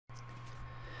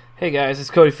Hey guys, it's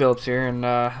Cody Phillips here, and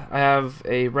I have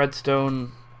a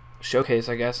Redstone showcase,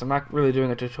 I guess. I'm not really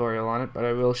doing a tutorial on it, but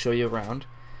I will show you around.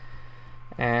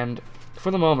 And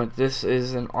for the moment, this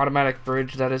is an automatic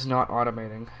bridge that is not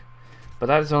automating. But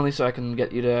that is only so I can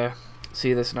get you to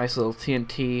see this nice little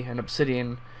TNT and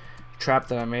obsidian trap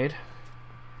that I made.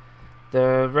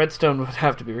 The redstone would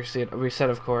have to be reset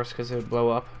of course, because it would blow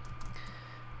up.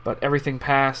 But everything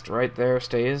past right there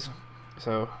stays,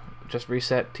 so just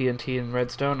reset TNT and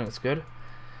redstone and it's good.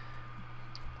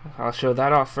 I'll show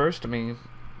that off first. I mean,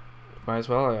 might as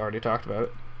well, I already talked about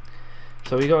it.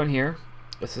 So we go in here.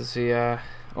 This is the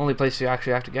only place you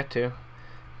actually have to get to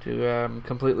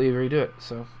completely redo it.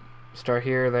 So start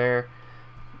here, there.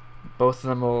 Both of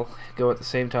them will go at the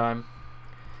same time.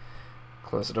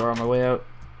 Close the door on my way out.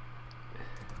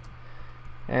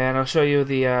 And I'll show you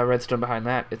the redstone behind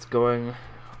that. It's going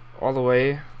all the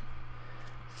way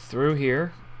through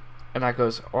here, and that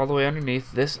goes all the way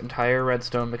underneath this entire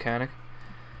redstone mechanic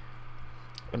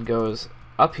and goes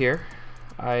up here.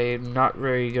 I'm not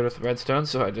very good with redstone,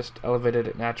 so I just elevated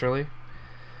it naturally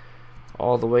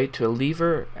all the way to a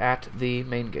lever at the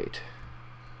main gate.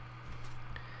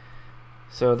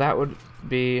 So that would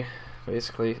be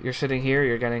basically, you're sitting here,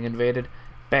 you're getting invaded,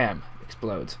 bam,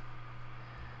 explodes.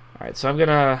 Alright, so I'm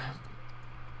gonna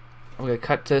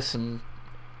cut this and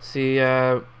see,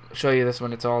 show you this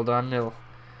when it's all done. It'll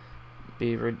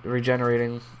be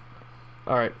regenerating.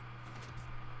 Alright.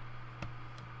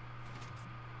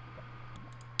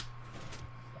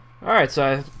 Alright, so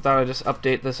I thought I'd just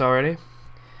update this already.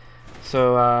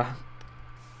 So,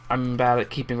 I'm bad at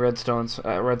keeping redstone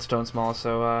small,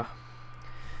 so,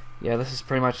 yeah, this is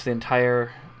pretty much the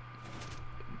entire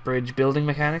bridge building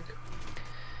mechanic.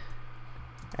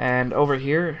 And over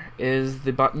here is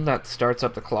the button that starts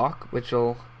up the clock, which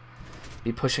will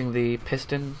be pushing the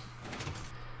piston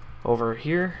over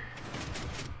here.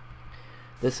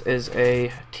 This is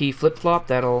a T flip-flop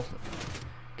that'll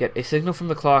get a signal from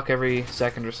the clock every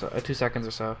second or so, 2 seconds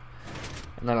or so,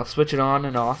 and then I'll switch it on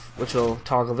and off, which will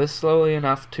toggle this slowly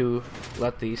enough to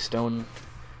let the stone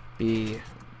be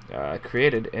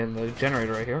created in the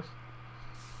generator right here.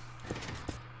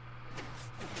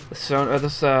 This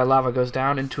lava goes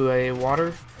down into a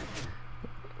water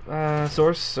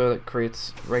source, so it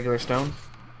creates regular stone.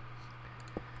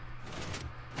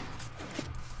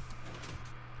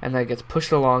 And then it gets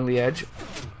pushed along the edge,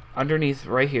 underneath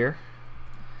right here.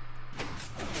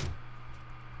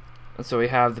 And so we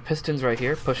have the pistons right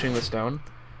here pushing the stone.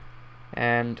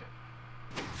 And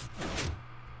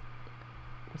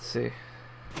let's see.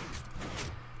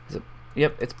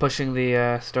 Yep, it's pushing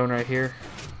the stone right here.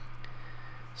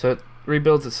 So it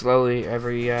rebuilds it slowly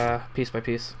every piece by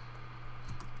piece.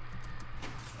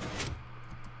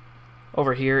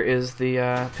 Over here is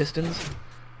the pistons.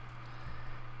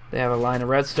 They have a line of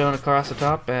redstone across the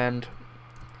top and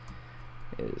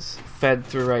is fed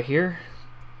through right here.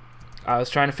 I was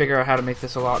trying to figure out how to make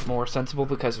this a lot more sensible,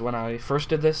 because when I first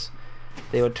did this,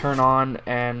 they would turn on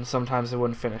and sometimes they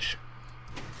wouldn't finish.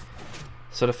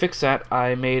 So to fix that,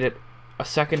 I made it a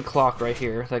second clock right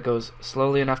here that goes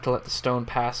slowly enough to let the stone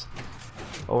pass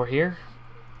over here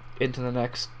into the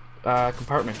next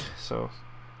compartment. So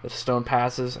the stone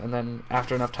passes, and then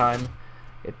after enough time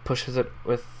it pushes it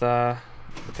with the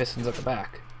pistons at the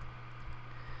back.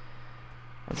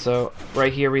 And so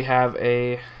right here we have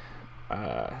a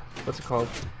what's it called?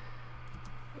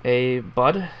 A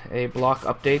BUD, a block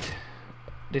update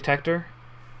detector.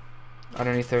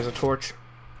 Underneath there's a torch.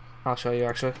 I'll show you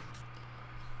actually.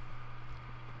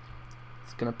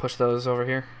 It's gonna push those over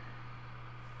here.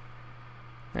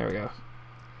 There we go.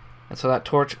 And so that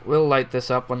torch will light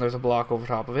this up when there's a block over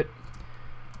top of it,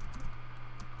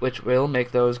 which will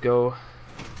make those go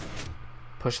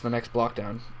push the next block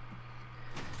down.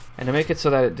 And to make it so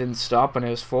that it didn't stop when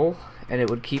it was full and it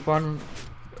would keep on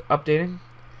updating,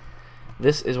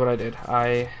 this is what I did.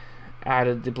 I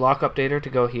added the block updater to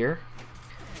go here,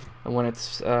 and when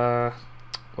it's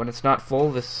not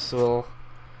full, this will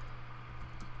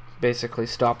basically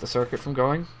stop the circuit from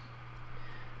going.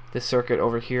 This circuit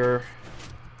over here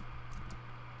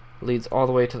leads all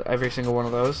the way to every single one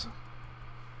of those.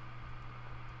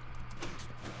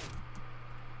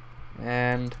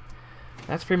 And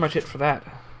that's pretty much it for that.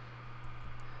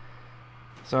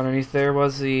 So underneath there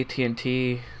was the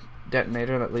TNT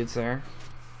detonator that leads there.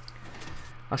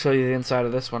 I'll show you the inside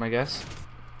of this one, I guess.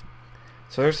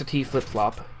 So there's the T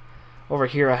flip-flop. Over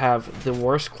here I have the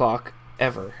worst clock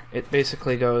ever. It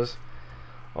basically goes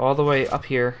all the way up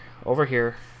here, over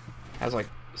here, has like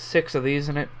 6 of these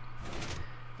in it,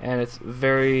 and it's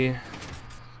very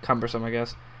cumbersome, I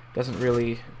guess. Doesn't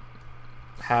really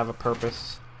have a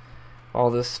purpose. All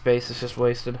this space is just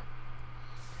wasted.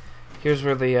 Here's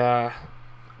where the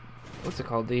what's it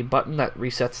called? The button that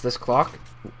resets this clock,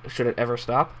 should it ever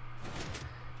stop.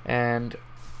 And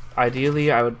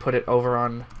ideally I would put it over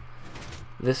on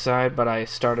this side, but I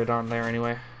started on there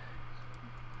anyway.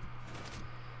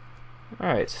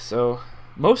 Alright, so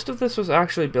most of this was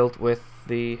actually built with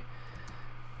the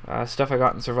stuff I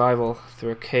got in survival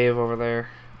through a cave over there.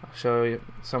 I'll show you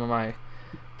some of my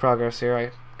progress here.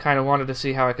 I kind of wanted to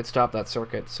see how I could stop that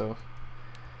circuit, so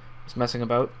just messing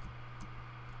about.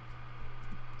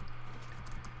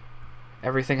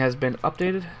 Everything has been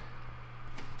updated.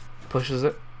 Pushes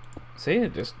it. See,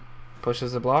 it just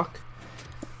pushes the block.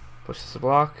 Pushes the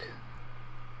block.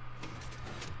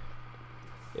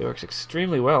 It works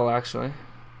extremely well, actually.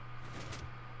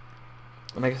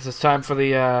 And I guess it's time for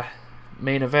the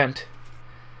main event.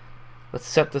 Let's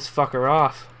set this fucker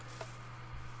off.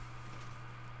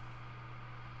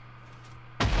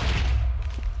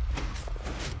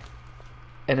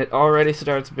 And it already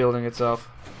starts building itself.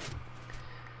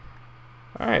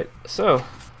 Alright, so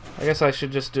I guess I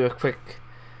should just do a quick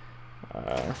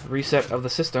reset of the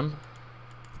system.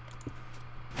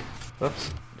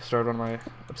 Oops, start on my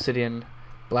obsidian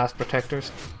blast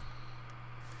protectors.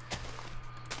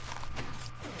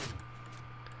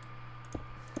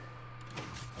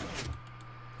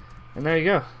 And there you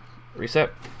go.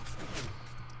 Reset.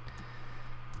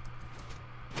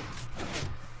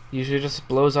 Usually just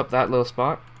blows up that little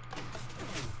spot.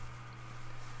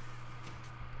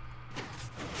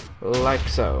 Like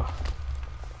so.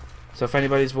 So if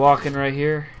anybody's walking right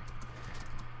here,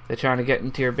 they're trying to get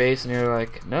into your base and you're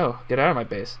like, no, get out of my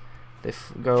base. They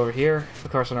go over here,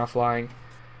 of course they're not flying,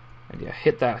 and yeah,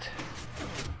 hit that.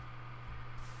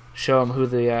 Show them who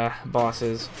the boss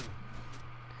is.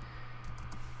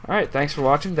 Alright, thanks for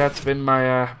watching. That's been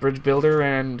my bridge builder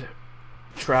and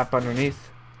trap underneath.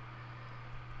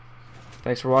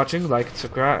 Thanks for watching. Like and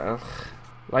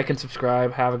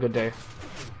subscribe. Have a good day.